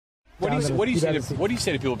What do you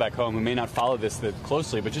say to people back home who may not follow this that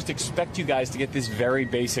closely, but just expect you guys to get this very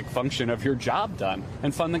basic function of your job done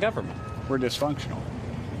and fund the government? We're dysfunctional.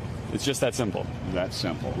 It's just that simple. That's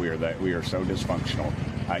simple. We are so dysfunctional.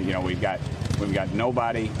 We've got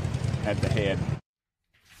nobody at the head.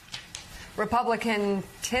 Republican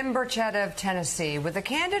Tim Burchett of Tennessee with a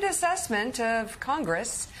candid assessment of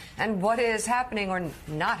Congress and what is happening or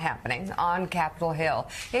not happening on Capitol Hill.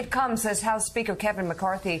 It comes as House Speaker Kevin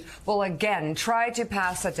McCarthy will again try to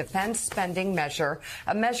pass a defense spending measure,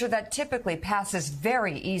 a measure that typically passes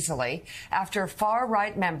very easily after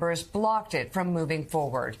far-right members blocked it from moving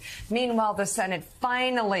forward. Meanwhile, the Senate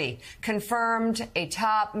finally confirmed a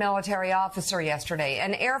top military officer yesterday,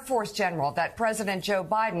 an Air Force general that President Joe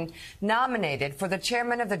Biden nominated for the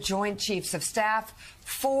chairman of the Joint Chiefs of Staff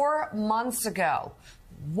 4 months ago.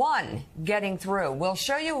 One getting through. We'll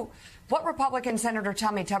show you what Republican Senator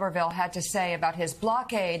Tommy Tuberville had to say about his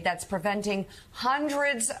blockade that's preventing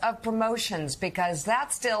hundreds of promotions, because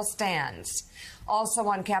that still stands. Also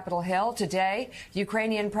on Capitol Hill today,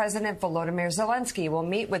 Ukrainian President Volodymyr Zelensky will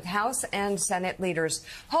meet with House and Senate leaders,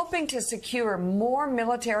 hoping to secure more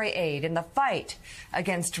military aid in the fight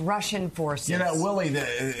against Russian forces. You know, Willie,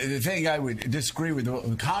 the thing I would disagree with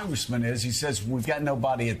the congressman is he says we've got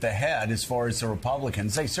nobody at the head as far as the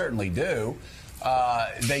Republicans. They certainly do.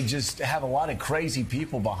 They just have a lot of crazy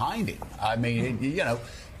people behind him. I mean,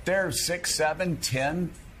 there are 6, 7,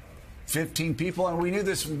 10, 15 people, and we knew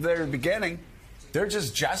this from the very beginning. They're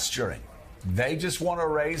just gesturing. They just want to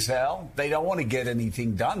raise hell. They don't want to get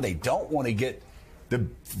anything done. They don't want to get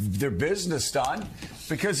their business done.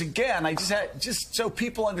 Because, again, just so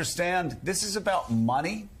people understand, this is about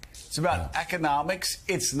money. It's about economics.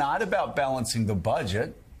 It's not about balancing the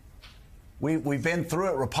budget. We've been through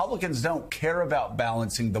it. Republicans don't care about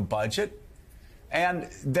balancing the budget. And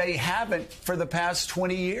they haven't for the past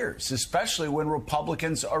 20 years, especially when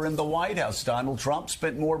Republicans are in the White House. Donald Trump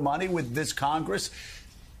spent more money with this Congress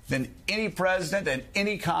than any president and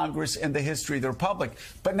any Congress in the history of the Republic.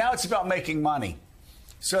 But now it's about making money.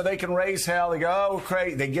 So they can raise hell. They go, oh,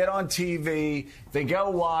 crazy. They get on TV. They go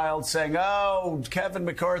wild saying, oh, Kevin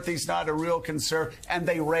McCarthy's not a real conservative. And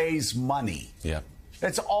they raise money. Yeah.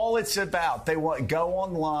 That's all it's about. They want to go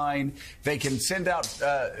online. They can send out,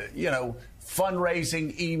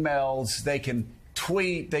 fundraising emails. They can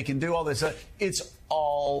tweet. They can do all this. It's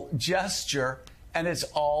all gesture, and it's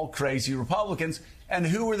all crazy Republicans. And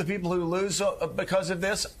who are the people who lose because of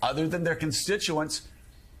this, other than their constituents?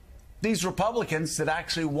 These Republicans that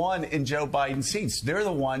actually won in Joe Biden's seats. They're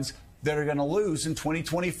the ones that are going to lose in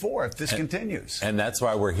 2024 if this continues. And that's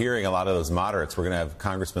why we're hearing a lot of those moderates. We're going to have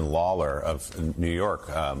Congressman Lawler of New York,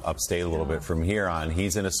 upstate a little bit from here on.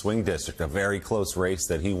 He's in a swing district, a very close race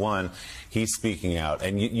that he won. He's speaking out.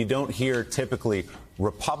 And you don't hear typically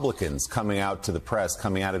Republicans coming out to the press,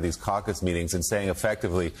 coming out of these caucus meetings and saying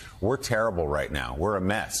effectively, we're terrible right now. We're a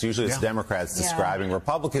mess. Usually it's Democrats describing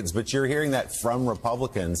Republicans, but you're hearing that from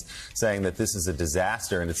Republicans saying that this is a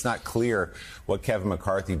disaster, and it's not clear what Kevin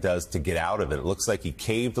McCarthy does to get out of it. It looks like he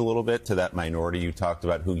caved a little bit to that minority you talked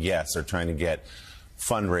about who, yes, are trying to get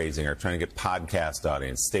fundraising, are trying to get podcast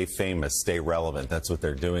audience, stay famous, stay relevant. That's what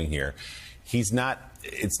they're doing here. It's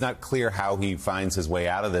not clear how he finds his way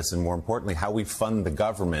out of this, and more importantly, how we fund the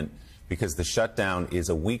government, because the shutdown is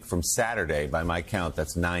a week from Saturday. By my count,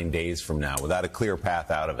 that's 9 days from now, without a clear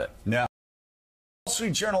path out of it. Now, Wall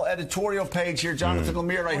Street Journal editorial page here, Jonathan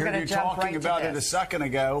Lemire, I heard you talking about it a second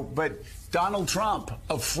ago, but Donald Trump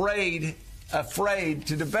afraid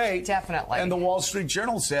to debate. Definitely. And the Wall Street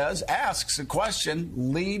Journal asks a question,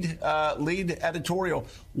 lead editorial.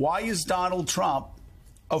 Why is Donald Trump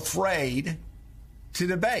afraid to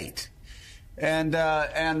debate? And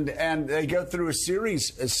they go through a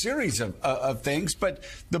series of things. But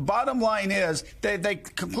the bottom line is they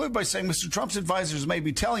conclude by saying Mr. Trump's advisors may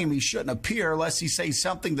be telling him he shouldn't appear unless he says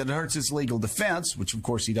something that hurts his legal defense, which of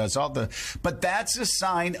course he does but that's a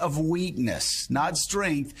sign of weakness, not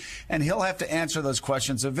strength. And he'll have to answer those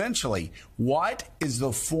questions eventually. What is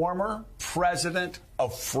the former president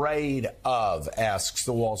afraid of? Asks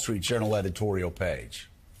the Wall Street Journal editorial page.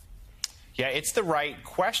 Yeah, it's the right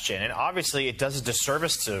question. And obviously it does a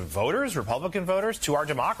disservice to voters, Republican voters, to our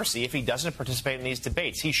democracy if he doesn't participate in these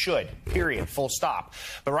debates. He should, period, full stop.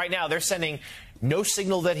 But right now they're sending no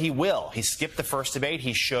signal that he will. He skipped the first debate.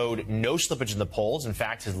 He showed no slippage in the polls. In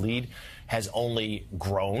fact, his lead has only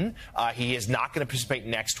grown. He is not going to participate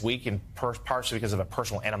next week, in partially because of a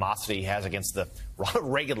personal animosity he has against the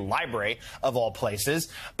Reagan Library, of all places.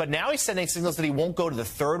 But now he's sending signals that he won't go to the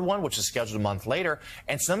third one, which is scheduled a month later.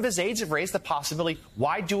 And some of his aides have raised the possibility,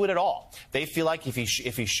 why do it at all? They feel like if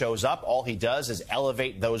he shows up, all he does is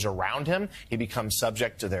elevate those around him. He becomes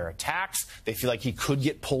subject to their attacks. They feel like he could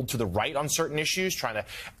get pulled to the right on certain issues, trying to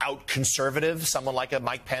out-conservative someone like a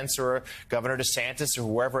Mike Pence or a Governor DeSantis or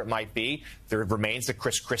whoever it might be. There remains the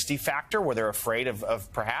Chris Christie factor, where they're afraid of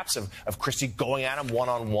perhaps Christie going at him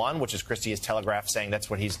one-on-one, which is Christie has telegraphed saying that's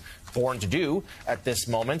what he's born to do at this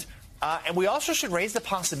moment. And we also should raise the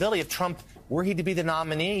possibility of Trump, were he to be the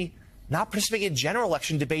nominee, not participating in general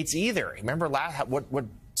election debates either. Remember what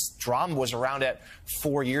drama was around at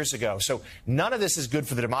 4 years ago. So none of this is good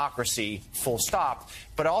for the democracy, full stop.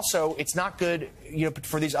 But also, it's not good,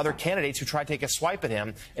 for these other candidates who try to take a swipe at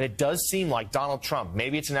him. And it does seem like Donald Trump,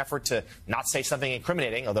 maybe it's an effort to not say something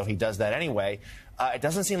incriminating, although he does that anyway. It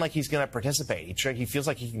doesn't seem like he's going to participate. He feels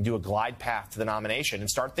like he can do a glide path to the nomination and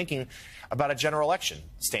start thinking about a general election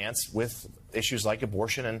stance with issues like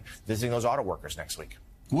abortion and visiting those auto workers next week.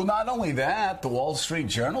 Well, not only that, the Wall Street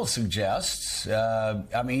Journal suggests, and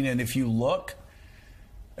if you look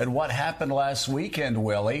at what happened last weekend,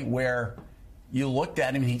 Willie, where you looked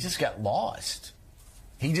at him and he just got lost.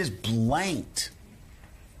 He just blanked.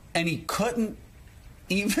 And he couldn't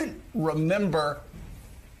even remember,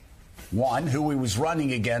 one, who he was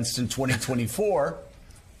running against in 2024.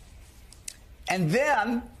 And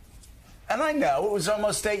then, and I know it was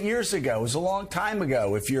almost 8 years ago. It was a long time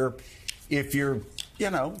ago. If you're,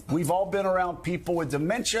 we've all been around people with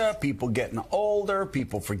dementia, people getting older,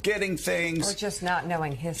 people forgetting things. Or just not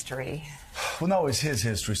knowing history. Well, no, it's his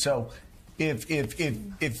history. So if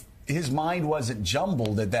his mind wasn't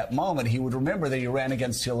jumbled at that moment, he would remember that he ran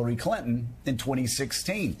against Hillary Clinton in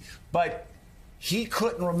 2016. But he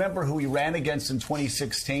couldn't remember who he ran against in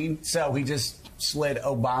 2016, so he just slid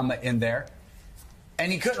Obama in there.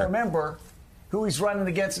 And he couldn't remember who he's running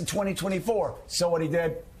against in 2024. So what he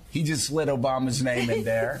did, he just slid Obama's name in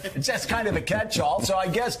there. It's just kind of a catch-all. So I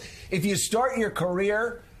guess if you start your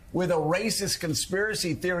career with a racist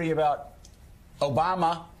conspiracy theory about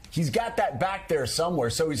Obama, he's got that back there somewhere.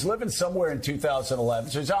 So he's living somewhere in 2011.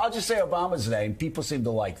 So I'll just say Obama's name. People seem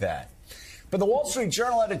to like that. But the Wall Street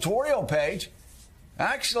Journal editorial page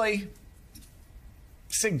actually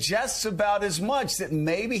suggests about as much, that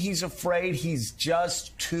maybe he's afraid he's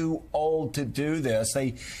just too old to do this.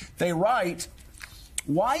 They write,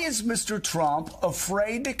 why is Mr. Trump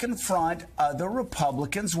afraid to confront other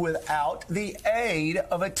Republicans without the aid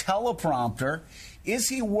of a teleprompter? Is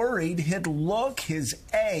he worried he'd look his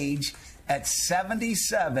age at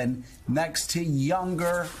 77 next to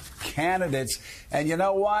younger candidates? And you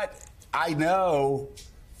know what? I know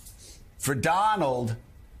for Donald,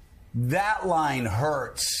 that line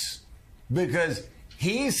hurts, because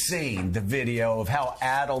he's seen the video of how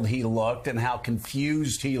addled he looked and how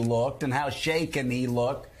confused he looked and how shaken he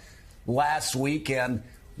looked last weekend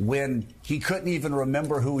when he couldn't even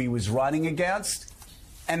remember who he was running against.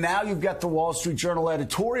 And now you've got the Wall Street Journal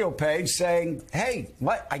editorial page saying, hey,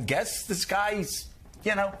 I guess this guy's,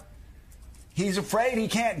 he's afraid he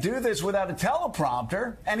can't do this without a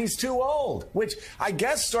teleprompter, and he's too old, which I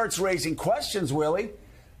guess starts raising questions, Willie.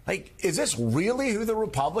 Like, is this really who the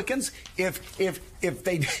Republicans, if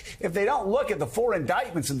they don't look at the 4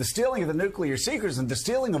 indictments and the stealing of the nuclear secrets and the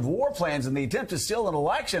stealing of war plans and the attempt to steal an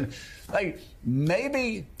election, like,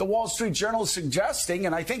 maybe the Wall Street Journal is suggesting,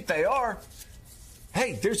 and I think they are,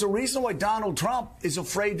 hey, there's a reason why Donald Trump is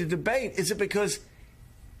afraid to debate. Is it because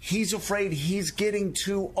he's afraid he's getting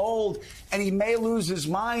too old, and he may lose his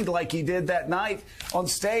mind like he did that night on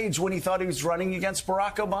stage when he thought he was running against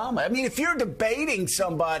Barack Obama? I mean, if you're debating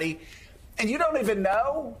somebody and you don't even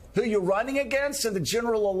know who you're running against in the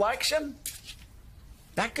general election,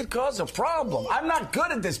 that could cause a problem. I'm not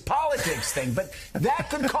good at this politics thing, but that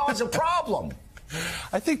could cause a problem.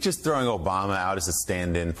 I think just throwing Obama out as a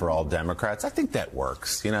stand-in for all Democrats, I think that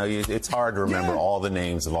works. It's hard to remember all the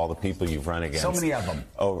names of all the people you've run against. So many of them.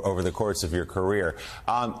 Over the course of your career.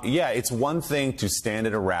 It's one thing to stand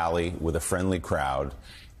at a rally with a friendly crowd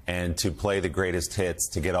and to play the greatest hits,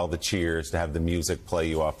 to get all the cheers, to have the music play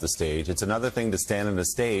you off the stage. It's another thing to stand on the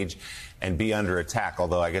stage and be under attack,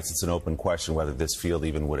 although I guess it's an open question whether this field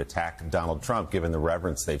even would attack Donald Trump, given the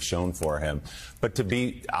reverence they've shown for him. But to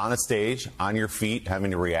be on a stage, on your feet,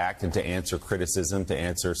 having to react and to answer criticism, to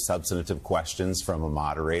answer substantive questions from a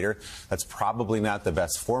moderator, that's probably not the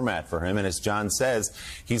best format for him. And as John says,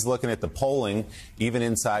 he's looking at the polling, even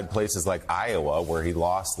inside places like Iowa, where he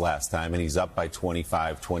lost last time, and he's up by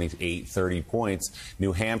 25, 28, 30 points.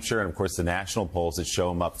 New Hampshire, and of course the national polls that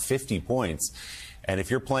show him up 50 points. And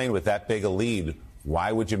if you're playing with that big a lead,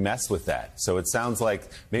 why would you mess with that? So it sounds like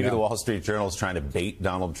maybe the Wall Street Journal is trying to bait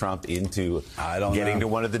Donald Trump into getting to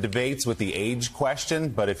one of the debates with the age question.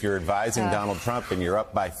 But if you're advising Donald Trump and you're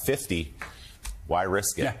up by 50, why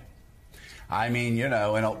risk it? Yeah. I mean, you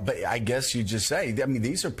know, but I guess you just say, I mean,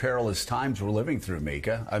 these are perilous times we're living through,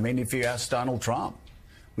 Mika. I mean, if you ask Donald Trump,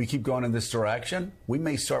 we keep going in this direction, we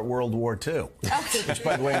may start World War II. Which,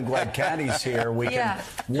 by the way, I'm glad Caddy's here. We can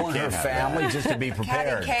warn her family just to be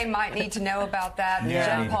prepared. Caddy K might need to know about that.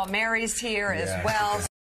 John Paul Mary's here as well.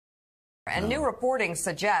 And new reporting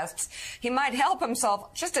suggests he might help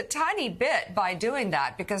himself just a tiny bit by doing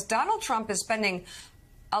that, because Donald Trump is spending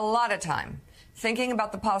a lot of time thinking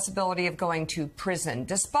about the possibility of going to prison,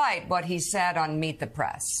 despite what he said on Meet the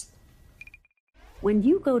Press. When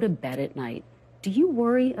you go to bed at night, do you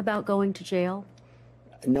worry about going to jail?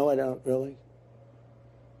 No, I don't, really.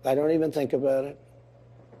 I don't even think about it.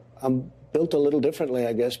 I'm built a little differently,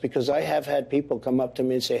 I guess, because I have had people come up to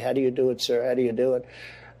me and say, how do you do it, sir? How do you do it?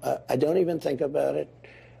 I don't even think about it.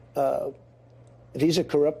 These are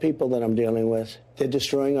corrupt people that I'm dealing with. They're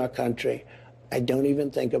destroying our country. I don't even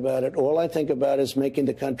think about it. All I think about is making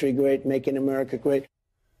the country great, making America great.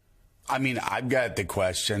 I mean, I've got the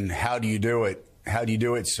question, how do you do it? How do you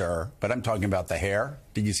do it, sir? But I'm talking about the hair.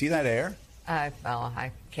 Did you see that hair? Well,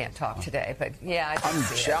 I can't talk today, but yeah.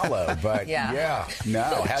 I'm shallow, but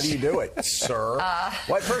no. How do you do it, sir?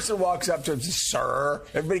 What person walks up to him and says, sir?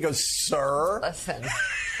 Everybody goes, sir? Listen,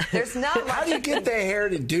 there's not much. How do you get the hair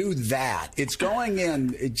to do that? It's going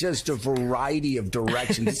in just a variety of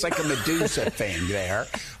directions. It's like a Medusa thing there.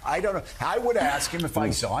 I don't know. I would ask him if I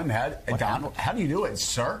saw him. Donald, how do you do it,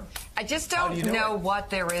 sir? I just don't know what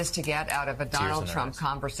there is to get out of a Donald Trump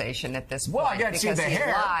conversation at this point. Well, I got to see the hair.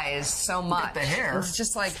 He lies so much. The hair. It's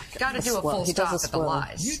just like, got to do a full stop at the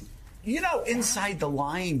lies. You know, inside the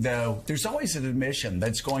lying, though, there's always an admission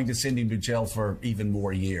that's going to send him to jail for even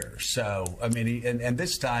more years. So, I mean, and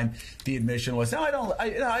this time the admission was, no,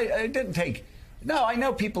 I didn't take. No, I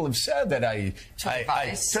know people have said that I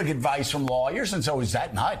took advice from lawyers, and so is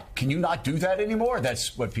that not? Can you not do that anymore?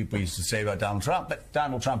 That's what people used to say about Donald Trump. But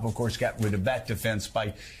Donald Trump, of course, got rid of that defense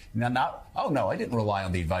by oh, no, I didn't rely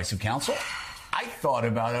on the advice of counsel. I thought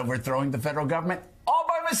about overthrowing the federal government all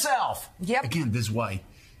by myself. Yep. Again, this is why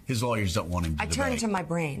his lawyers don't want him to debate. I turn to my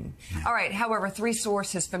brain. Yeah. All right. However, 3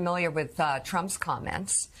 sources familiar with Trump's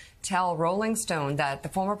comments tell Rolling Stone that the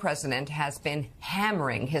former president has been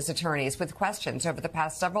hammering his attorneys with questions over the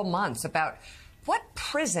past several months about what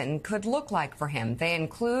prison could look like for him. They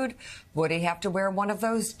include, would he have to wear one of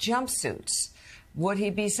those jumpsuits? Would he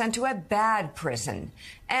be sent to a bad prison?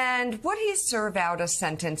 And would he serve out a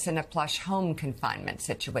sentence in a plush home confinement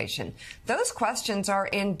situation? Those questions are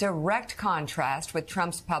in direct contrast with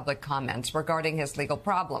Trump's public comments regarding his legal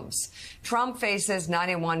problems. Trump faces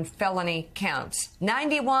 91 felony counts.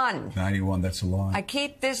 91! 91, that's a lot. I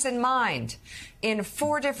keep this in mind. In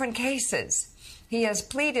 4 different cases, he has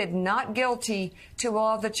pleaded not guilty to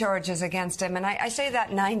all the charges against him. And I say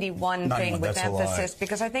that 91 thing with emphasis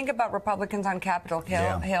because I think about Republicans on Capitol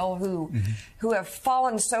Hill who have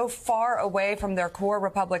fallen so far away from their core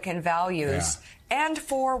Republican values. Yeah. And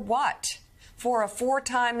for what? For a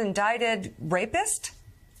 4-time indicted rapist?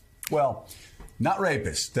 Well, not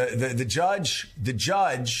rapist. The judge. A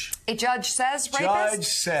judge says rapist? Judge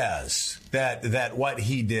says that what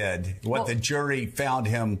he did, what the jury found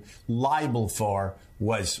him liable for,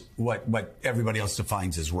 was what everybody else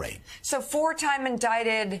defines as rape. So 4-time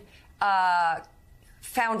indicted,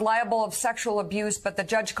 found liable of sexual abuse, but the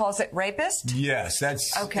judge calls it rapist? Yes,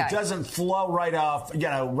 that's okay. It doesn't flow right off,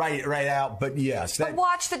 right out, but yes. But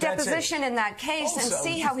watch the deposition in that case and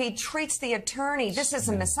see how he treats the attorney. This is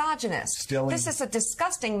a misogynist. This is a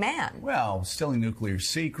disgusting man. Well, stealing nuclear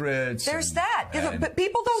secrets. There's that. But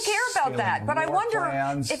people don't care about that. But I wonder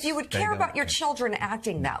if you would care about your children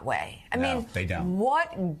acting that way. I mean, they don't.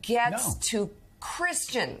 What gets to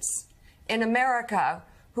Christians in America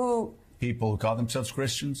who... People who call themselves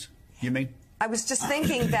Christians, you mean? I was just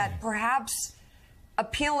thinking that perhaps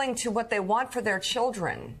appealing to what they want for their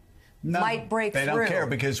children might break through. They don't care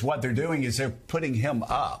because what they're doing is they're putting him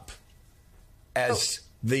up as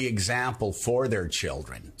the example for their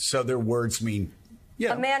children. So their words mean,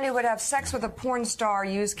 A man who would have sex with a porn star,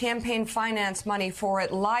 use campaign finance money for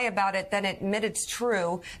it, lie about it, then admit it's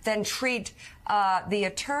true, then treat the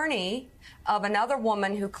attorney of another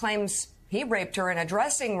woman who claims he raped her in a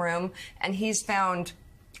dressing room, and he's found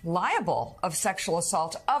liable of sexual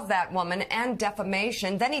assault of that woman and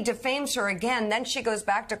defamation. Then he defames her again. Then she goes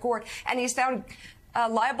back to court, and he's found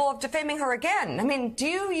liable of defaming her again. I mean, do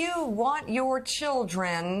you want your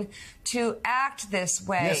children to act this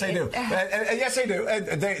way? Yes, I do. Yes, I do.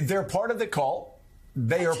 They're part of the cult.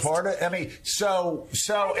 They are part of. I mean,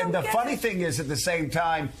 and the funny thing is, at the same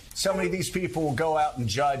time, so many of these people will go out and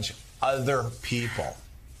judge other people,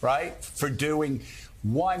 right, for doing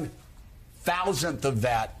 1,000th of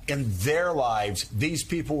that in their lives. These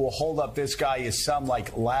people will hold up this guy as some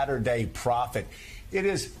like latter-day prophet. It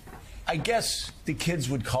is, I guess the kids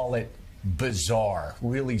would call it bizarre,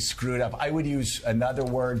 really screwed up. I would use another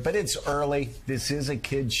word, but it's early. This is a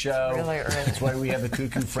kid show. Really early. That's why we have the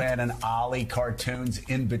Cuckoo Fran and Ollie cartoons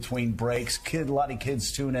in between breaks. A lot of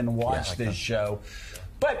kids tune in and watch this show.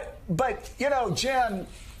 But you know, Jen,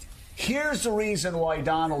 here's the reason why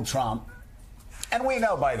Donald Trump, and we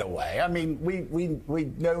know, by the way, I mean,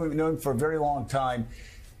 we've known him for a very long time.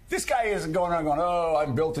 This guy isn't going around going, oh,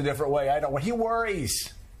 I'm built a different way. I don't. He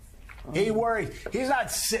worries. He worries. He's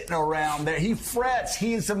not sitting around there. He frets.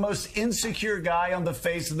 He is the most insecure guy on the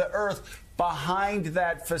face of the earth behind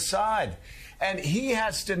that facade. And he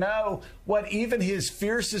has to know what even his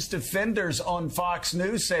fiercest defenders on Fox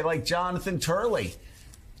News say, like Jonathan Turley.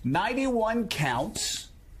 91 counts.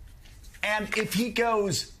 And if he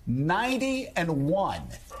goes 90-1,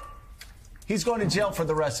 he's going to jail for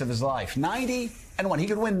the rest of his life. 90-1. He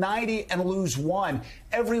could win 90 and lose 1.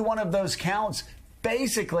 Every one of those counts,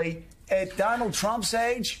 basically, at Donald Trump's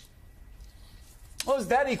age, well,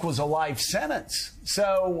 that equals a life sentence.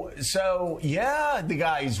 So yeah, the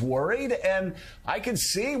guy's worried, and I can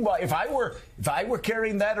see why. If I were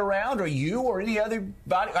carrying that around, or you, or any other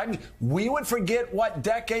body, I mean, we would forget what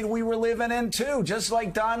decade we were living in too. Just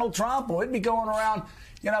like Donald Trump would be going around.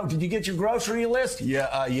 You know, did you get your grocery list?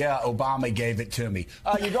 Yeah, Obama gave it to me.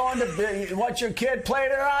 You going to watch your kid play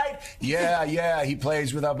tonight? Yeah, he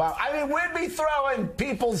plays with Obama. I mean, we'd be throwing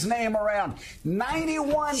people's name around.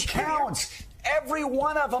 91 counts. Every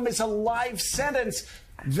one of them is a life sentence.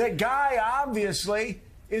 The guy obviously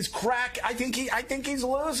is crack. I think he's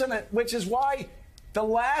losing it, which is why the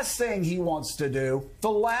last thing he wants to do,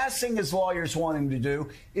 the last thing his lawyers want him to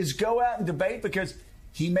do, is go out and debate, because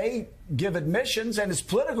he may give admissions, and his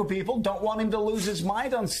political people don't want him to lose his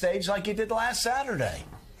mind on stage like he did last Saturday.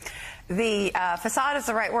 The facade is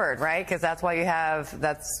the right word, right? Because that's why you have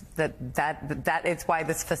that. It's why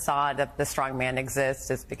this facade of the strong man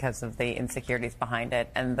exists, is because of the insecurities behind it.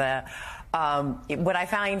 And what I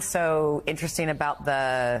find so interesting about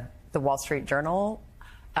the Wall Street Journal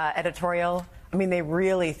editorial, I mean, they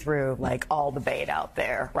really threw like all the bait out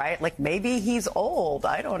there, right? Like, maybe he's old,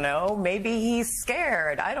 I don't know. Maybe he's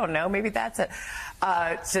scared, I don't know. Maybe that's it.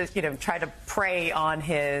 To try to prey on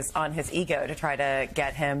his ego, to try to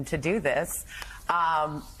get him to do this.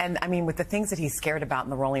 And I mean, with the things that he's scared about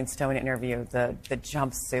in the Rolling Stone interview, the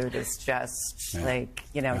jumpsuit is just like,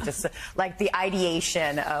 just like the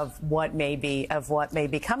ideation of what may be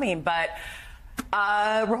coming. But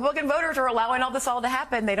Republican voters are allowing all this to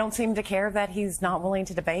happen. They don't seem to care that he's not willing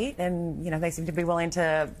to debate, and they seem to be willing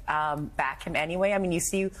to back him anyway. I mean, you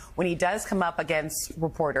see when he does come up against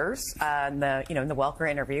reporters in the the Welker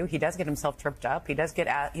interview, he does get himself tripped up. He does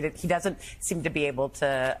get he doesn't seem to be able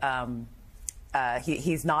to.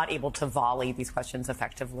 He's not able to volley these questions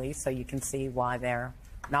effectively, so you can see why they're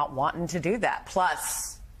not wanting to do that.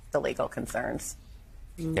 Plus the legal concerns.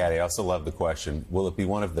 Gaddy, I also love the question, will it be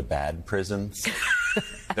one of the bad prisons?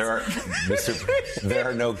 There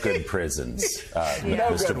are no good prisons,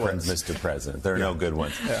 Mr. President. There are no good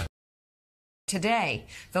ones. Yeah. Today,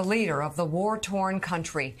 the leader of the war-torn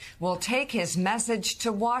country will take his message to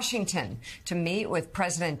Washington to meet with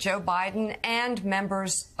President Joe Biden and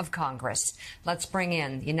members of Congress. Let's bring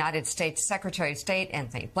in the United States Secretary of State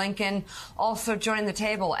Anthony Blinken. Also joining the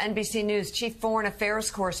table, NBC News Chief Foreign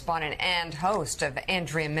Affairs Correspondent and host of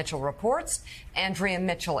Andrea Mitchell Reports. Andrea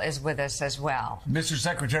Mitchell is with us as well. Mr.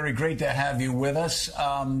 Secretary, great to have you with us.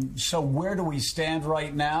 So where do we stand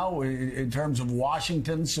right now in terms of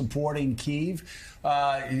Washington supporting Kyiv?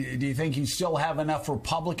 Do you think you still have enough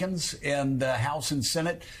Republicans in the House and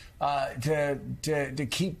Senate to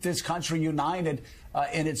keep this country united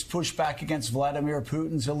in its pushback against Vladimir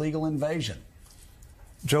Putin's illegal invasion?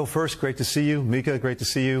 Joe, first, great to see you. Mika, great to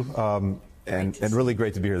see you. And really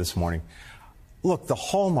great to be here this morning. Look, the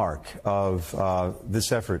hallmark of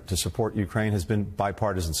this effort to support Ukraine has been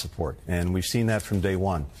bipartisan support, and we've seen that from day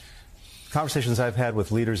one. Conversations I've had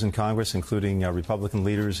with leaders in Congress, including Republican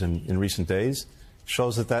leaders in recent days,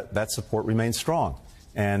 shows that support remains strong.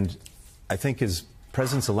 And I think as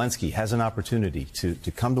President Zelensky has an opportunity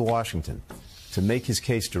to come to Washington, to make his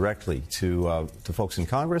case directly to folks in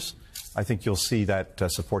Congress, I think you'll see that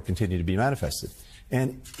support continue to be manifested.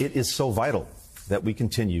 And it is so vital that we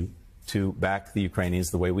continue to back the Ukrainians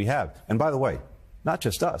the way we have. And by the way, not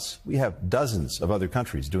just us. We have dozens of other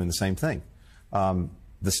countries doing the same thing.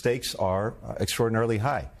 The stakes are extraordinarily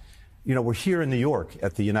high. You know, we're here in New York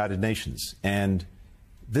at the United Nations, and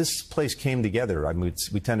this place came together. I mean,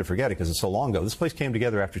 we tend to forget it because it's so long ago. This place came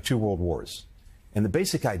together after 2 world wars. And the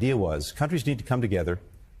basic idea was countries need to come together,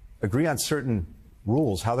 agree on certain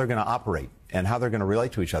rules, how they're going to operate and how they're going to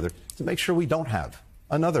relate to each other to make sure we don't have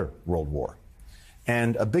another world war.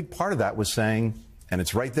 And a big part of that was saying, and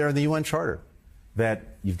it's right there in the UN Charter, that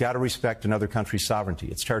you've got to respect another country's sovereignty,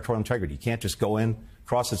 its territorial integrity. You can't just go in,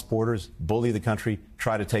 cross its borders, bully the country,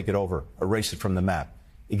 try to take it over, erase it from the map.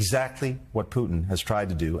 Exactly what Putin has tried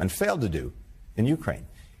to do and failed to do in Ukraine.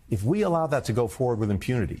 If we allow that to go forward with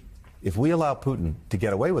impunity, if we allow Putin to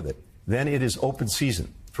get away with it, then it is open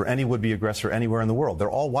season for any would-be aggressor anywhere in the world.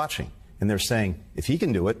 They're all watching, and they're saying, if he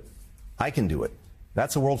can do it, I can do it.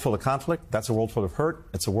 That's a world full of conflict. That's a world full of hurt.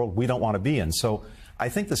 It's a world we don't want to be in. So I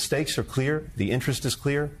think the stakes are clear. The interest is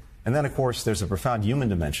clear. And then, of course, there's a profound human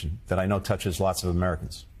dimension that I know touches lots of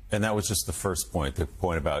Americans. And that was just the first point, the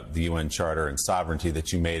point about the UN Charter and sovereignty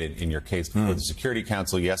that you made in your case before the Security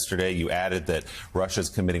Council yesterday. You added that Russia's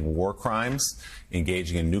committing war crimes,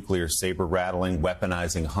 engaging in nuclear saber-rattling,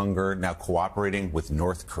 weaponizing hunger, now cooperating with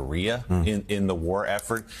North Korea in the war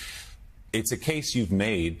effort. It's a case you've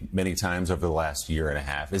made many times over the last year and a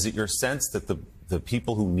half. Is it your sense that the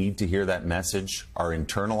people who need to hear that message are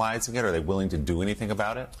internalizing it? Are they willing to do anything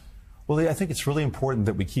about it? Well, I think it's really important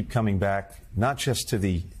that we keep coming back, not just to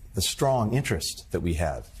the strong interest that we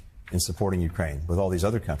have in supporting Ukraine with all these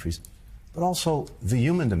other countries, but also the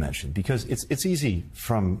human dimension, because it's easy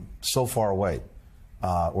from so far away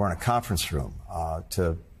or in a conference room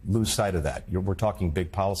to lose sight of that. We're talking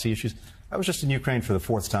big policy issues. I was just in Ukraine for the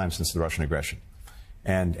 4th time since the Russian aggression,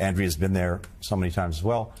 and Andrea's been there so many times as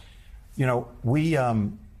well. You know, we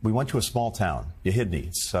went to a small town, Yehidny.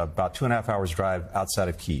 It's about 2.5 hours drive outside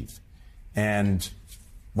of Kyiv, and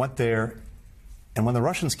went there. And when the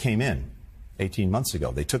Russians came in 18 months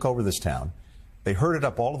ago, they took over this town. They herded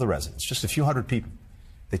up all of the residents, just a few hundred people.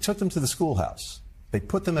 They took them to the schoolhouse. They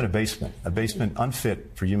put them in a basement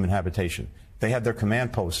unfit for human habitation. They had their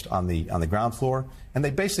command post on the ground floor, and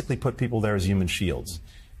they basically put people there as human shields.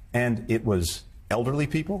 And it was elderly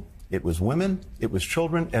people, it was women, it was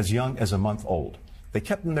children as young as a month old. They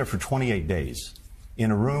kept them there for 28 days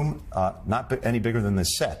in a room not any bigger than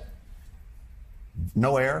this set.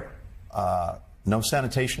 No air, no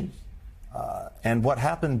sanitation. And what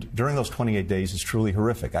happened during those 28 days is truly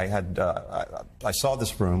horrific. I saw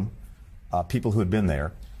this room, people who had been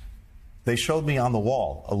there. They showed me on the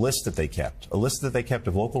wall a list that they kept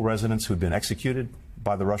of local residents who had been executed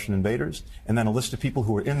by the Russian invaders, and then a list of people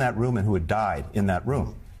who were in that room and who had died in that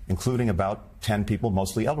room, including about 10 people,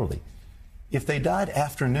 mostly elderly. If they died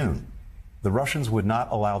after noon, the Russians would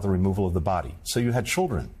not allow the removal of the body. So you had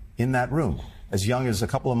children in that room, as young as a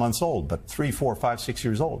couple of months old, but 3, 4, 5, 6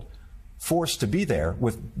 years old, forced to be there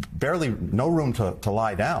with barely no room to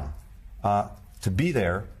lie down, to be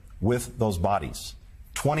there with those bodies.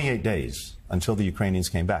 28 days until the Ukrainians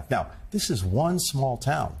came back. Now, this is one small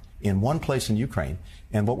town in one place in Ukraine,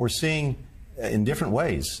 and what we're seeing in different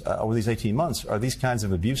ways over these 18 months are these kinds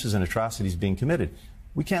of abuses and atrocities being committed.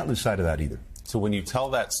 We can't lose sight of that either. So when you tell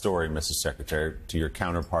that story, Mr. Secretary, to your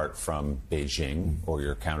counterpart from Beijing or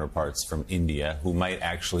your counterparts from India, who might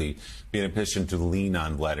actually be in a position to lean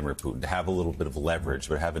on Vladimir Putin, to have a little bit of leverage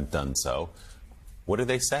but haven't done so, what do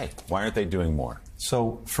they say? Why aren't they doing more?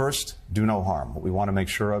 So first, do no harm. What we want to make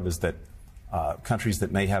sure of is that countries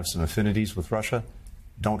that may have some affinities with Russia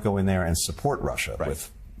don't go in there and support Russia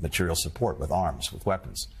with material support, with arms, with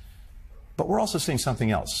weapons. But we're also seeing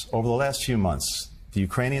something else. Over the last few months, the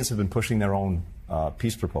Ukrainians have been pushing their own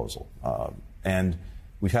peace proposal. And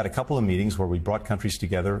we've had a couple of meetings where we brought countries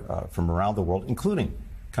together from around the world, including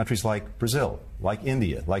countries like Brazil, like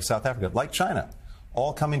India, like South Africa, like China,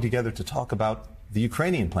 all coming together to talk about the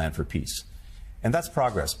Ukrainian plan for peace. And that's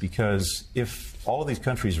progress, because if all of these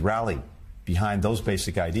countries rally behind those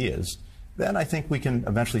basic ideas, then I think we can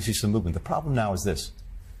eventually see some movement. The problem now is this.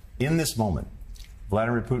 In this moment,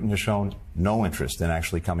 Vladimir Putin has shown no interest in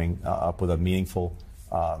actually coming up with a meaningful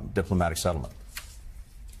diplomatic settlement.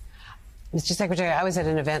 Mr. Secretary, I was at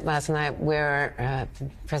an event last night where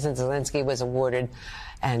President Zelensky was awarded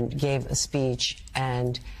and gave a speech,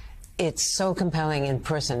 and it's so compelling in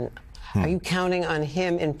person. Are you counting on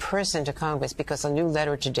him in person to Congress? Because a new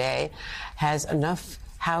letter today has enough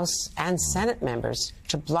House and Senate members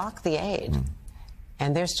to block the aid,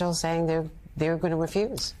 and they're still saying they're going to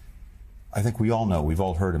refuse. I think we all know, we've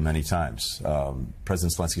all heard him many times.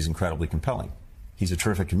 President Zelensky is incredibly compelling. He's a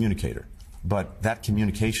terrific communicator. But that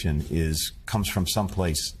communication comes from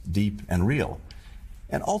someplace deep and real.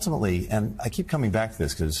 And ultimately, and I keep coming back to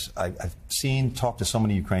this because I've talked to so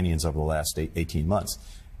many Ukrainians over the last 18 months,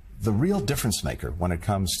 the real difference maker when it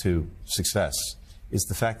comes to success is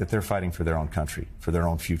the fact that they're fighting for their own country, for their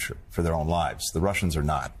own future, for their own lives. The Russians are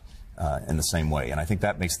not in the same way, and I think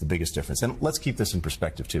that makes the biggest difference. And let's keep this in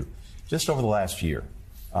perspective, too. Just over the last year,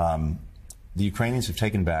 the Ukrainians have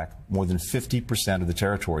taken back more than 50% of the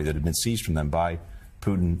territory that had been seized from them by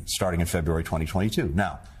Putin starting in February 2022.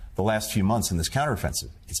 Now, the last few months in this counteroffensive,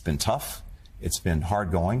 it's been tough, it's been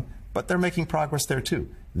hard going, but they're making progress there, too.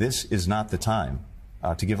 This is not the time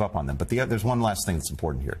to give up on them. But there's one last thing that's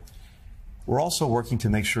important here. We're also working to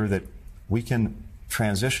make sure that we can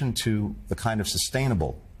transition to the kind of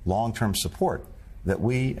sustainable long-term support that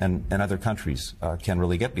we and other countries can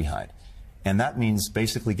really get behind. And that means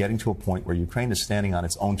basically getting to a point where Ukraine is standing on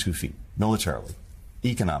its own 2 feet, militarily,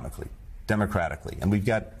 economically, democratically. And we've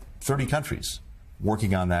got 30 countries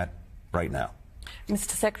working on that right now. Mr.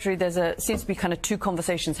 Secretary, seems to be kind of two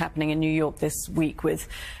conversations happening in New York this week, with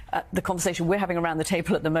the conversation we're having around the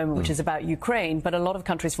table at the moment, which is about Ukraine, but a lot of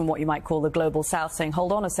countries from what you might call the global south saying,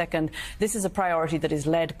 hold on a second, this is a priority that is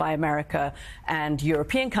led by America and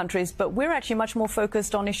European countries, but we're actually much more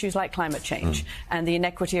focused on issues like climate change and the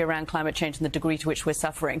inequity around climate change and the degree to which we're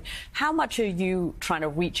suffering. How much are you trying to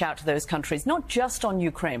reach out to those countries, not just on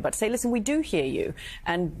Ukraine, but say, listen, we do hear you,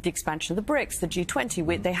 and the expansion of the BRICS, the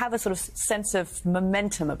G20, they have a sort of sense of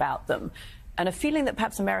momentum about them, and a feeling that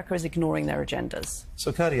perhaps America is ignoring their agendas.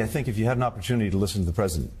 So, Cuddy, I think if you had an opportunity to listen to the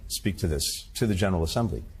President speak to this, to the General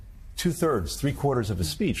Assembly, 2/3, 3/4 of his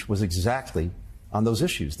speech was exactly on those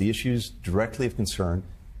issues, the issues directly of concern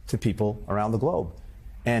to people around the globe.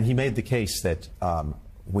 And he made the case that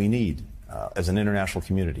we need, as an international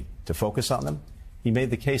community, to focus on them. He made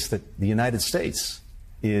the case that the United States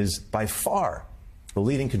is by far the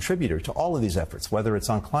leading contributor to all of these efforts, whether it's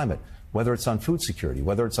on climate, whether it's on food security,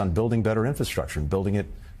 whether it's on building better infrastructure and building it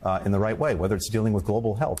in the right way, whether it's dealing with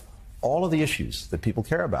global health, all of the issues that people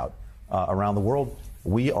care about around the world,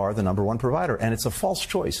 we are the #1 provider. And it's a false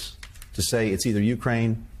choice to say it's either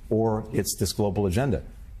Ukraine or it's this global agenda.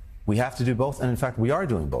 We have to do both, and in fact, we are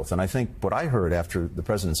doing both. And I think what I heard after the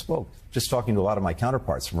President spoke, just talking to a lot of my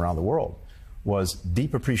counterparts from around the world, was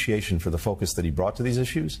deep appreciation for the focus that he brought to these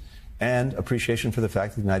issues and appreciation for the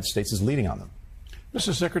fact that the United States is leading on them.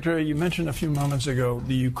 Mr. Secretary, you mentioned a few moments ago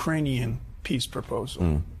the Ukrainian peace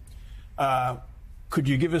proposal. Could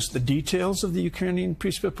you give us the details of the Ukrainian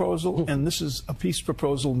peace proposal? And this is a peace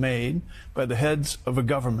proposal made by the heads of a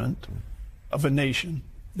government, of a nation,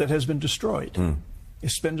 that has been destroyed.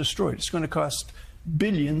 It's been destroyed. It's going to cost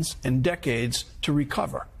billions and decades to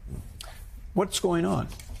recover. What's going on?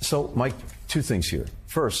 So, Mike, two things here.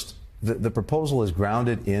 First, the proposal is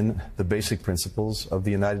grounded in the basic principles of the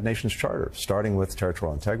United Nations Charter, starting with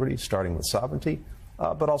territorial integrity, starting with sovereignty,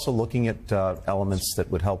 but also looking at elements that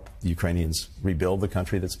would help the Ukrainians rebuild the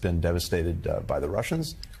country that's been devastated by the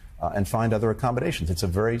Russians and find other accommodations. It's a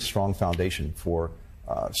very strong foundation for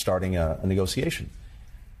starting a negotiation.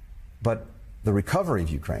 But the recovery of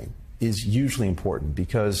Ukraine is hugely important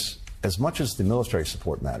because as much as the military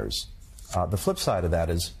support matters, the flip side of that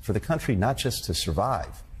is for the country not just to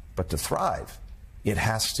survive, but to thrive, it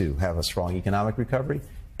has to have a strong economic recovery,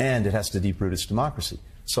 and it has to deep-root its democracy.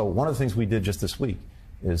 So one of the things we did just this week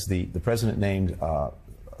is the President named a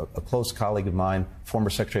close colleague of mine, former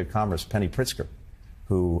Secretary of Commerce, Penny Pritzker,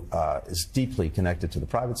 who is deeply connected to the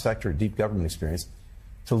private sector, deep government experience,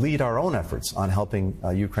 to lead our own efforts on helping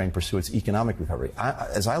Ukraine pursue its economic recovery.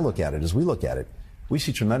 As I look at it, as we look at it, we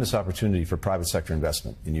see tremendous opportunity for private sector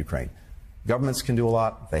investment in Ukraine. Governments can do a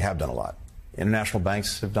lot. They have done a lot. International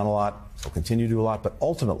banks have done a lot, will continue to do a lot, but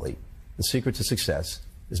ultimately, the secret to success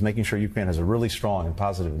is making sure Ukraine has a really strong and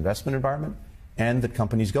positive investment environment and that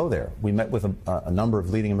companies go there. We met with a number of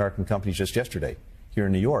leading American companies just yesterday here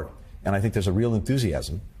in New York, and I think there's a real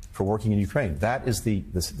enthusiasm for working in Ukraine. That is the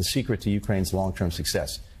secret to Ukraine's long-term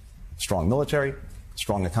success. Strong military,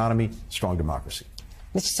 strong economy, strong democracy.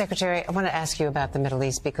 Mr. Secretary, I want to ask you about the Middle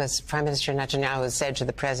East because Prime Minister Netanyahu said to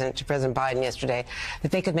President Biden yesterday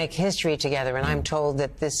that they could make history together, and I'm told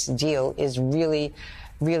that this deal is really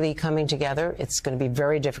really coming together. It's going to be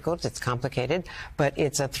very difficult. It's complicated, but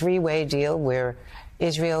it's a three-way deal where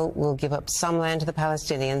Israel will give up some land to the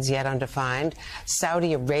Palestinians, yet undefined.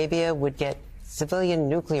 Saudi Arabia would get civilian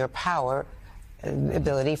nuclear power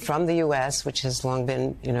ability from the U.S., which has long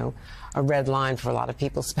been, a red line for a lot of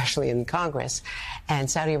people, especially in Congress. And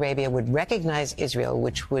Saudi Arabia would recognize Israel,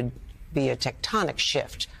 which would be a tectonic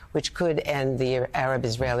shift, which could end the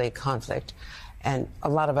Arab-Israeli conflict. And a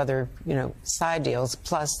lot of other, side deals,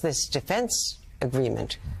 plus this defense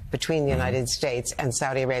agreement between the United States and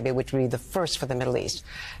Saudi Arabia, which would be the first for the Middle East.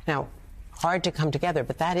 Now, hard to come together,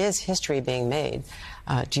 but that is history being made.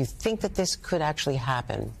 Do you think that this could actually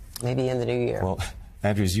happen, maybe in the new year? Well,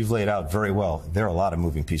 Andrews, you've laid out very well. There are a lot of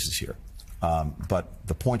moving pieces here. But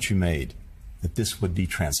the point you made, that this would be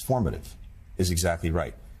transformative, is exactly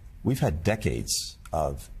right. We've had decades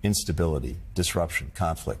of instability, disruption,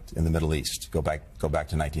 conflict in the Middle East. Go back to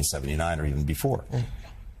 1979 or even before.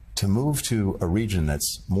 To move to a region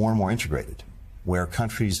that's more and more integrated, where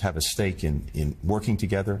countries have a stake in working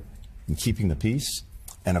together, in keeping the peace,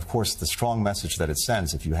 and of course the strong message that it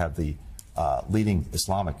sends if you have the leading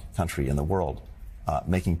Islamic country in the world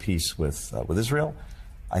making peace with Israel,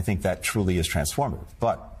 I think that truly is transformative.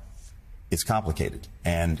 But it's complicated,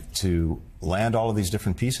 and to land all of these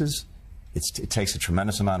different pieces, it takes a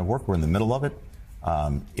tremendous amount of work. We're in the middle of it.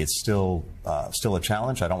 It's still a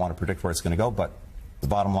challenge. I don't want to predict where it's going to go, but the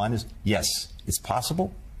bottom line is, yes, it's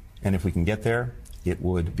possible, and if we can get there, it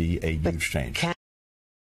would be a huge change.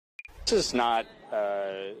 This is not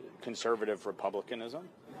conservative republicanism.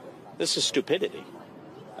 This is stupidity.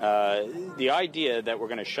 The idea that we're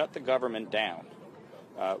going to shut the government down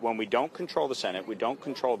when we don't control the Senate, we don't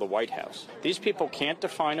control the White House. These people can't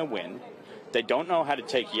define a win. They don't know how to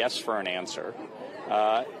take yes for an answer.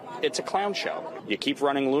 It's a clown show. You keep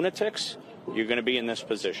running lunatics, you're going to be in this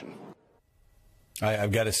position.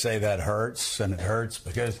 I've got to say that hurts, and it hurts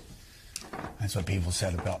because that's what people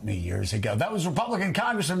said about me years ago. That was Republican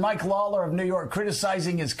Congressman Mike Lawler of New York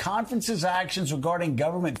criticizing his conference's actions regarding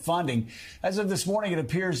government funding. As of this morning, it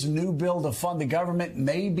appears a new bill to fund the government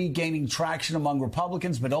may be gaining traction among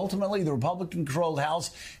Republicans, but ultimately the Republican-controlled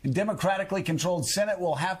House and democratically controlled Senate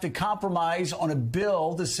will have to compromise on a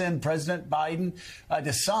bill to send President Biden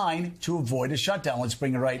to sign to avoid a shutdown. Let's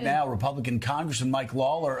bring it right now. Republican Congressman Mike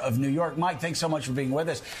Lawler of New York. Mike, thanks so much for being with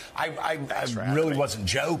us. I really wasn't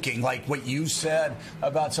joking. Like what you said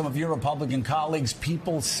about some of your Republican colleagues,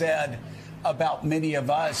 people said about many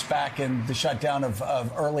of us back in the shutdown of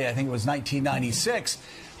early, I think it was 1996.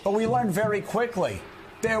 But we learned very quickly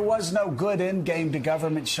there was no good end game to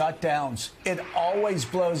government shutdowns. It always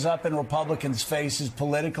blows up in Republicans' faces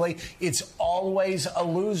politically. It's always a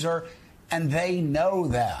loser, and they know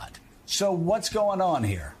that. So what's going on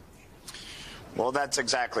here? Well, that's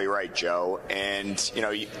exactly right, Joe. And,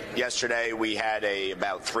 yesterday we had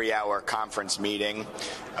about 3-hour conference meeting,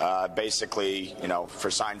 basically, for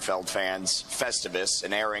Seinfeld fans, Festivus,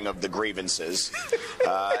 an airing of the grievances.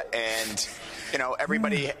 And,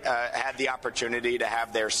 everybody had the opportunity to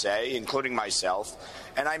have their say, including myself.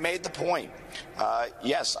 And I made the point,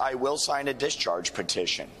 yes, I will sign a discharge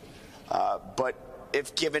petition. But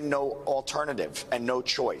if given no alternative and no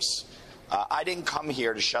choice, I didn't come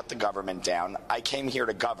here to shut the government down. I came here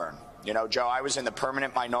to govern. Joe, I was in the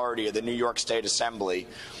permanent minority of the New York State Assembly.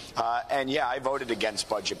 And, yeah, I voted against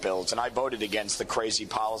budget bills, and I voted against the crazy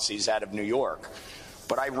policies out of New York.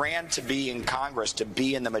 But I ran to be in Congress, to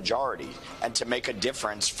be in the majority, and to make a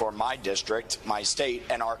difference for my district, my state,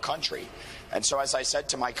 and our country. And so, as I said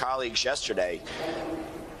to my colleagues yesterday,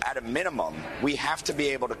 at a minimum, we have to be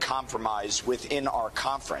able to compromise within our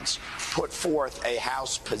conference, put forth a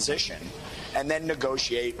House position, and then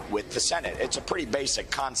negotiate with the Senate. It's a pretty basic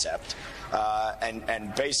concept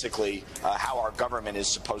and basically how our government is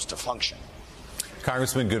supposed to function.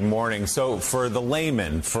 Congressman, good morning. So for the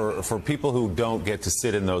layman, for people who don't get to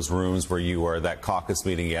sit in those rooms where you were, that caucus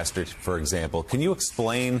meeting yesterday, for example, can you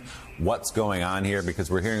explain what's going on here?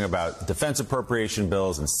 Because we're hearing about defense appropriation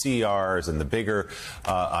bills and CRs and the bigger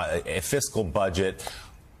fiscal budget.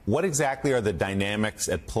 What exactly are the dynamics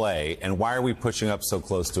at play, and why are we pushing up so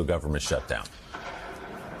close to a government shutdown?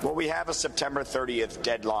 Well, we have a September 30th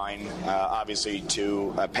deadline, obviously,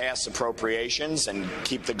 to pass appropriations and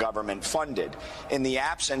keep the government funded. In the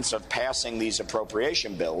absence of passing these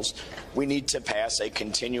appropriation bills, we need to pass a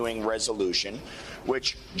continuing resolution,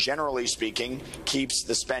 which, generally speaking, keeps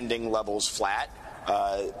the spending levels flat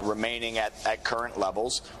remaining at current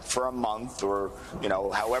levels for a month or,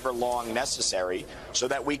 however long necessary so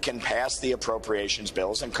that we can pass the appropriations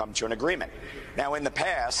bills and come to an agreement. Now, in the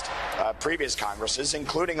past, previous Congresses,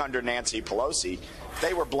 including under Nancy Pelosi,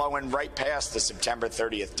 they were blowing right past the September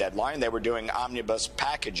 30th deadline. They were doing omnibus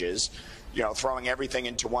packages, throwing everything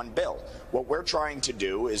into one bill. What we're trying to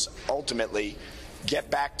do is ultimately get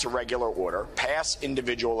back to regular order, pass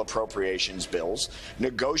individual appropriations bills,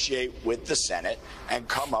 negotiate with the Senate, and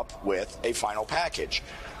come up with a final package.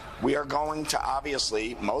 We are going to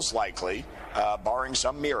obviously, most likely, barring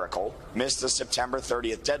some miracle, miss the September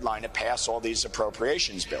 30th deadline to pass all these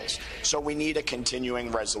appropriations bills. So we need a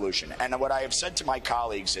continuing resolution. And what I have said to my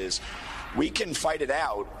colleagues is we can fight it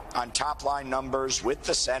out on top-line numbers with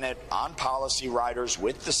the Senate, on policy riders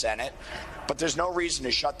with the Senate, but there's no reason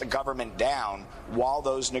to shut the government down while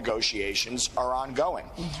those negotiations are ongoing.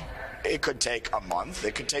 It could take a month,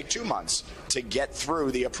 it could take 2 months to get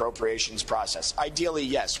through the appropriations process. Ideally,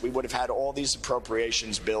 yes, we would have had all these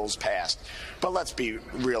appropriations bills passed. But let's be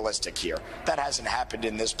realistic here. That hasn't happened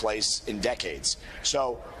in this place in decades.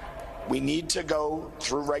 So we need to go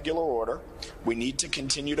through regular order. We need to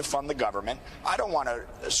continue to fund the government. I don't want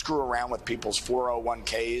to screw around with people's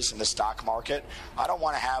 401ks in the stock market. I don't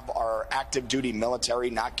want to have our active duty military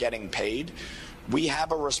not getting paid. We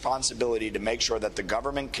have a responsibility to make sure that the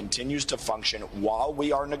government continues to function while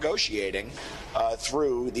we are negotiating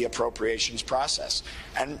through the appropriations process.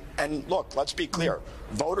 And look, let's be clear.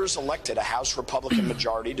 Voters elected a House Republican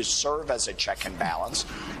majority to serve as a check and balance,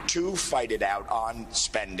 to fight it out on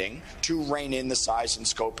spending, to rein in the size and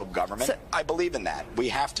scope of government. I believe in that. We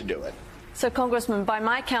have to do it. So, Congressman, by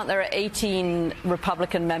my count, there are 18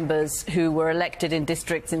 Republican members who were elected in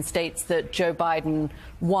districts in states that Joe Biden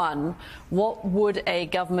won. What would a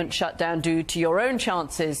government shutdown do to your own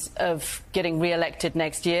chances of getting re-elected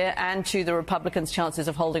next year and to the Republicans' chances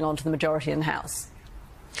of holding on to the majority in the House?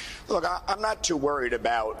 Look, I'm not too worried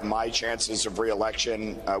about my chances of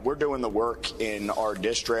re-election. We're doing the work in our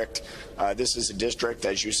district. This is a district,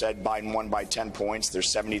 as you said, Biden won by 10 points.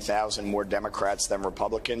 There's 70,000 more Democrats than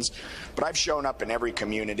Republicans. But I've shown up in every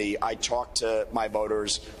community. I talk to my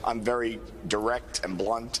voters. I'm very direct and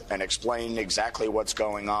blunt and explain exactly what's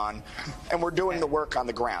going on. And we're doing the work on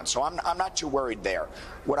the ground. So I'm not too worried there.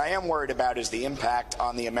 What I am worried about is the impact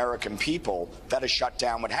on the American people that a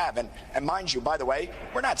shutdown would have. And mind you, by the way,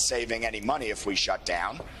 we're not saving any money if we shut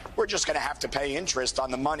down. We're just going to have to pay interest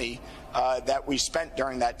on the money that we spent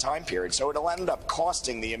during that time period. So it'll end up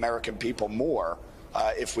costing the American people more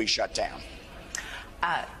if we shut down.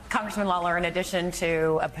 Congressman Lawler, in addition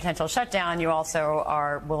to a potential shutdown, you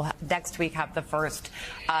also will next week have the first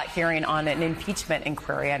hearing on an impeachment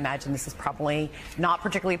inquiry. I imagine this is probably not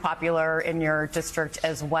particularly popular in your district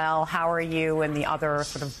as well. How are you and the other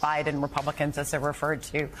sort of Biden Republicans, as they're referred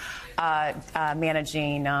to,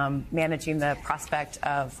 managing the prospect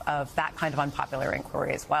of that kind of unpopular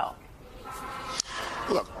inquiry as well?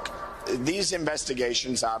 Look, these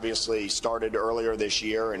investigations obviously started earlier this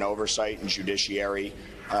year in oversight and judiciary.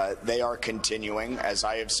 They are continuing, as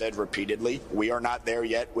I have said repeatedly. We are not there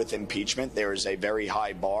yet with impeachment. There is a very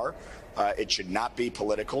high bar. It should not be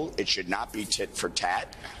political. It should not be tit for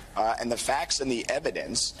tat. And the facts and the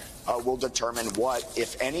evidence will determine what,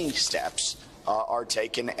 if any, steps are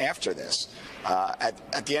taken after this.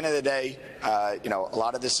 At the end of the day, a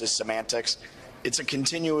lot of this is semantics. It's a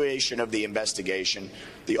continuation of the investigation.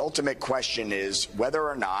 The ultimate question is whether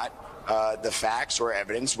or not the facts or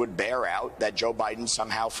evidence would bear out that Joe Biden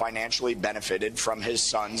somehow financially benefited from his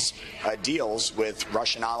son's deals with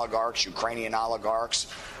Russian oligarchs, Ukrainian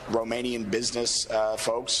oligarchs, Romanian business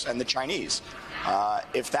folks, and the Chinese.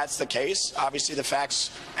 If that's the case, obviously the facts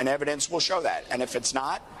and evidence will show that. And if it's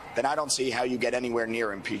not, then I don't see how you get anywhere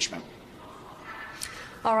near impeachment.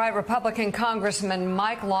 All right, Republican Congressman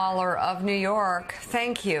Mike Lawler of New York,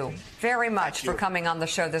 thank you very much for coming on the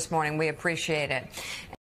show this morning. We appreciate it.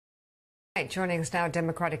 Joining us now,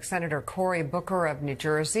 Democratic Senator Cory Booker of New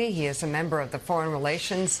Jersey. He is a member of the Foreign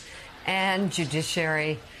Relations and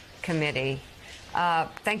Judiciary Committee.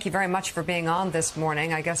 Thank you very much for being on this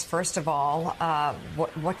morning. I guess, first of all,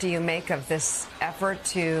 what do you make of this effort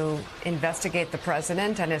to investigate the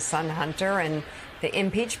president and his son Hunter and the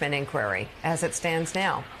impeachment inquiry as it stands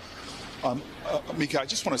now? Mika, I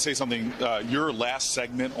just want to say something. Your last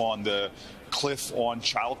segment on the cliff on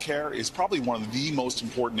childcare is probably one of the most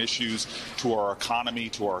important issues to our economy,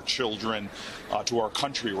 to our children, to our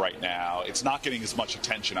country right now. It's not getting as much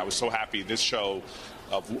attention. I was so happy this show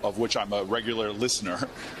of which I'm a regular listener,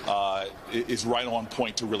 is right on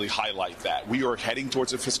point to really highlight that. We are heading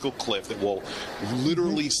towards a fiscal cliff that will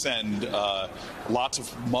literally send lots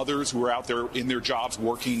of mothers who are out there in their jobs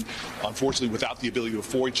working, unfortunately, without the ability to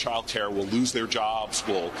afford child care, will lose their jobs,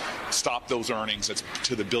 will stop those earnings. That's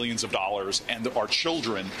to the billions of dollars. And our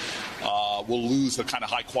children will lose the kind of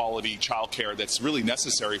high-quality child care that's really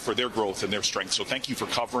necessary for their growth and their strength. So thank you for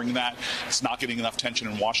covering that. It's not getting enough attention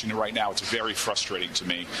in Washington right now. It's very frustrating to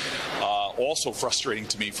me. Also frustrating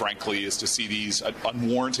to me, frankly, is to see these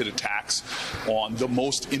unwarranted attacks on the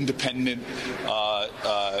most independent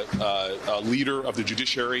leader of the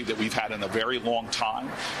judiciary that we've had in a very long time,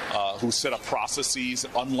 who set up processes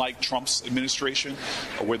unlike Trump's administration,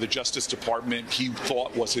 where the Justice Department he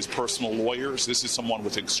thought was his personal lawyers. This is someone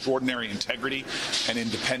with extraordinary integrity and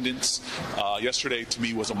independence. Yesterday, to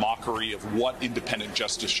me, was a mockery of what independent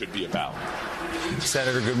justice should be about.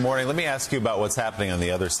 Senator, good morning. Let me ask you about what's happening on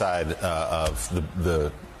the other side of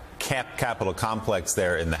the Capitol complex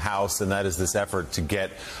there in the House, and that is this effort to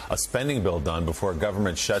get a spending bill done before a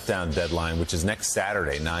government shutdown deadline, which is next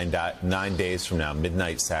Saturday, 9 days from now,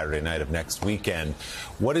 midnight Saturday night of next weekend.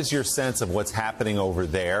 What is your sense of what's happening over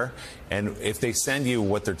there? And if they send you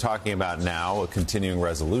what they're talking about now, a continuing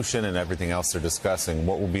resolution and everything else they're discussing,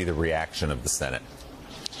 what will be the reaction of the Senate?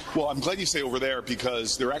 Well, I'm glad you say over there,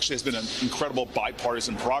 because there actually has been an incredible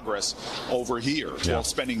bipartisan progress over here. 12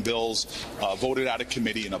 spending bills voted out of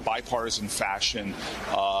committee in a bipartisan fashion,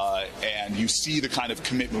 and you see the kind of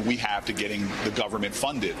commitment we have to getting the government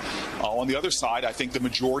funded. On the other side, I think the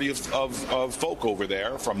majority of folk over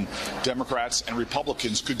there, from Democrats and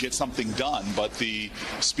Republicans, could get something done, but the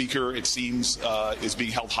Speaker, it seems, is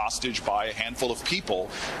being held hostage by a handful of people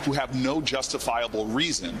who have no justifiable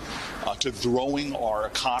reason to throwing our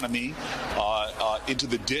economy into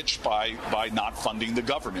the ditch by not funding the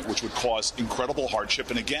government, which would cause incredible hardship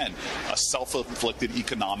and, again, a self-inflicted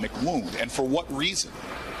economic wound. And for what reason?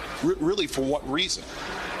 Really, for what reason?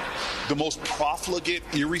 The most profligate,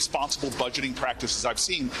 irresponsible budgeting practices I've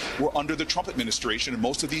seen were under the Trump administration, and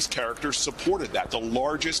most of these characters supported that. The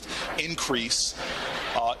largest increase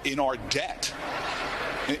in our debt,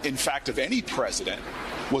 in fact, of any president,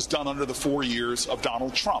 was done under the 4 years of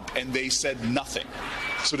Donald Trump, and they said nothing.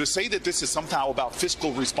 So to say that this is somehow about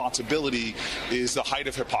fiscal responsibility is the height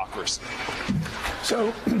of hypocrisy.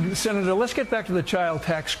 So, Senator, let's get back to the child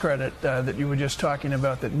tax credit that you were just talking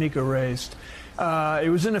about that Mika raised. It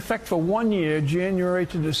was in effect for 1 year, January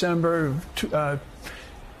to December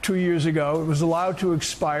 2 years ago. It was allowed to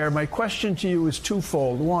expire. My question to you is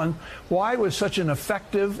twofold. One, why was such an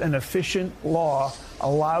effective and efficient law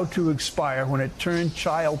allowed to expire when it turned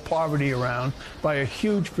child poverty around by a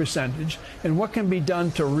huge percentage? And what can be done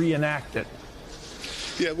to reenact it?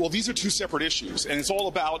 Yeah, well, these are two separate issues, and it's all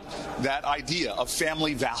about that idea of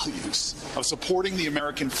family values, of supporting the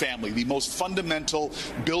American family, the most fundamental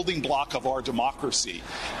building block of our democracy.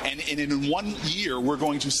 And in 1 year, we're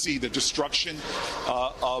going to see the destruction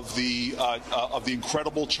of the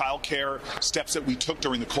incredible child care steps that we took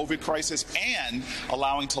during the COVID crisis, and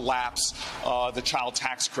allowing to lapse the child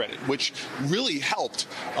tax credit, which really helped.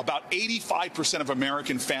 About 85% of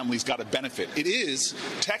American families got a benefit. It is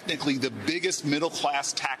technically the biggest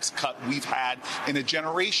middle-class tax cut we've had in a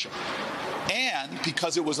generation. And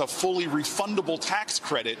because it was a fully refundable tax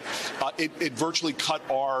credit, it virtually cut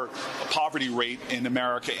our poverty rate in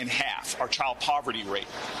America in half, our child poverty rate,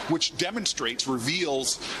 which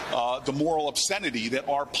reveals the moral obscenity that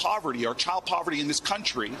our child poverty in this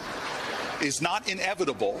country is not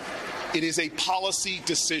inevitable. It is a policy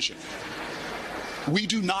decision. We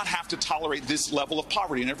do not have to tolerate this level of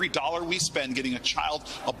poverty, and every dollar we spend getting a child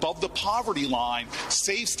above the poverty line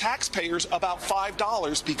saves taxpayers about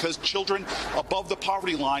 $5, because children above the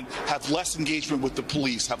poverty line have less engagement with the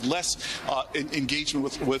police, have less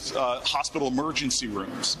engagement with hospital emergency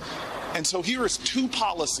rooms. And so here is two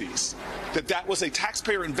policies that was a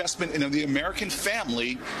taxpayer investment in the American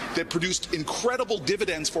family that produced incredible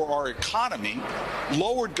dividends for our economy,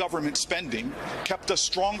 lowered government spending, kept us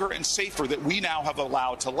stronger and safer, that we now have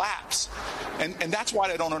allowed to lapse. And that's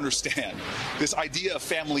why I don't understand this idea of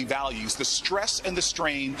family values, the stress and the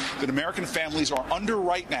strain that American families are under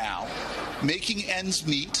right now, making ends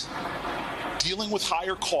meet, dealing with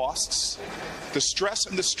higher costs, the stress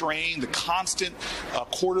and the strain, the constant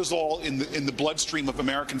cortisol in the bloodstream of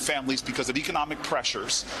American families because of economic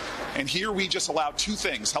pressures. And here we just allowed two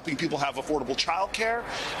things: helping people have affordable child care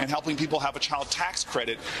and helping people have a child tax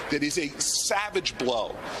credit that is a savage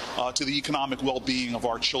blow to the economic well-being of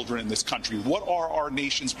our children in this country. What are our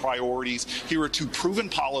nation's priorities? Here are two proven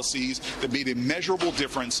policies that made a measurable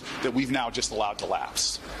difference that we've now just allowed to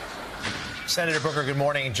lapse. Senator Booker, good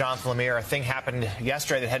morning. Jonathan Lemire. A thing happened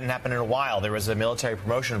yesterday that hadn't happened in a while. There was a military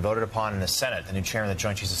promotion voted upon in the Senate. The new chairman of the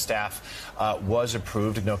Joint Chiefs of Staff was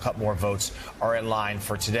approved. A couple more votes are in line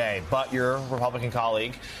for today. But your Republican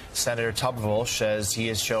colleague, Senator Tuberville, says he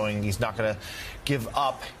is showing he's not going to give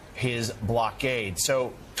up his blockade.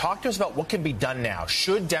 So talk to us about what can be done now.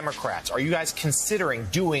 Should Democrats, are you guys considering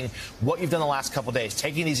doing what you've done the last couple of days,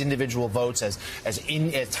 taking these individual votes as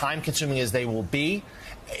time-consuming as they will be,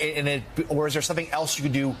 or is there something else you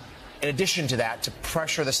could do in addition to that to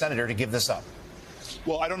pressure the senator to give this up?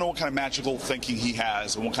 Well, I don't know what kind of magical thinking he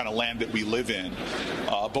has and what kind of land that we live in.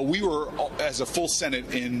 But we were, as a full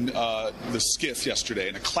Senate, in the SCIF yesterday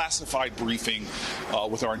in a classified briefing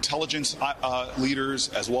with our intelligence leaders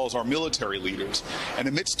as well as our military leaders. And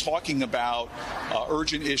amidst talking about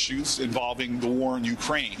urgent issues involving the war in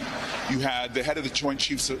Ukraine, you had the head of the Joint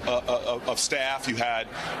Chiefs of Staff, you had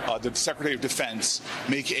the Secretary of Defense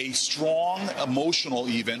make a strong, emotional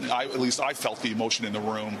even, at least I felt the emotion in the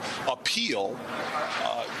room, appeal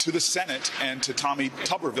to the Senate and to Tommy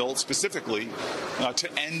Tuberville specifically to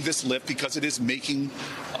end this lift because it is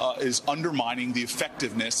is undermining the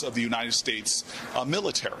effectiveness of the United States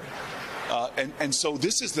military. And so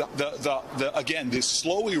this is again, this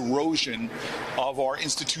slow erosion of our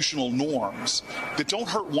institutional norms that don't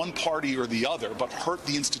hurt one party or the other, but hurt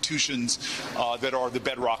the institutions that are the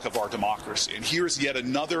bedrock of our democracy. And here's yet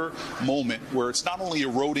another moment where it's not only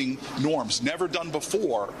eroding norms, never done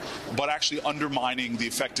before, but actually undermining the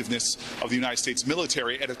effectiveness of the United States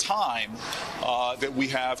military at a time that we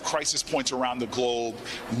have crisis points around the globe,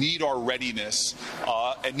 need our readiness,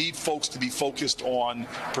 and need folks to be focused on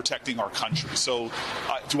protecting our country. So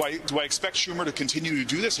do I expect Schumer to continue to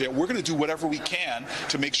do this? Yeah, we're going to do whatever we can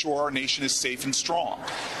to make sure our nation is safe and strong.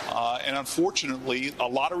 And unfortunately, a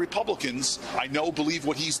lot of Republicans, I know, believe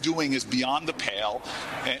what he's doing is beyond the pale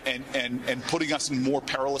and putting us in a more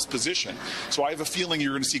perilous position. So I have a feeling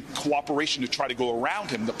you're going to see cooperation to try to go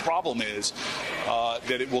around him. The problem is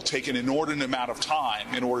that it will take an inordinate amount of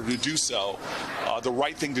time in order to do so. The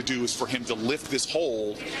right thing to do is for him to lift this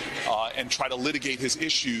hold and try to litigate his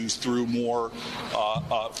issues through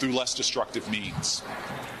through less destructive means.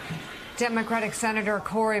 Democratic Senator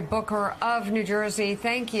Cory Booker of New Jersey,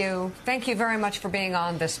 thank you. Thank you very much for being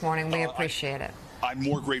on this morning. We appreciate it. I'm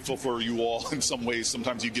more grateful for you all in some ways.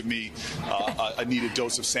 Sometimes you give me a needed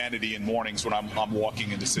dose of sanity in mornings when I'm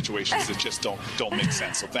walking into situations that just don't make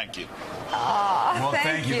sense. So thank you. Well,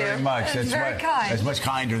 thank you very much. That's very kind. That's much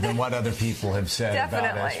kinder than what other people have said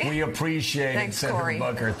about us. We appreciate it, Senator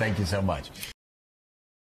Booker. Thank you so much.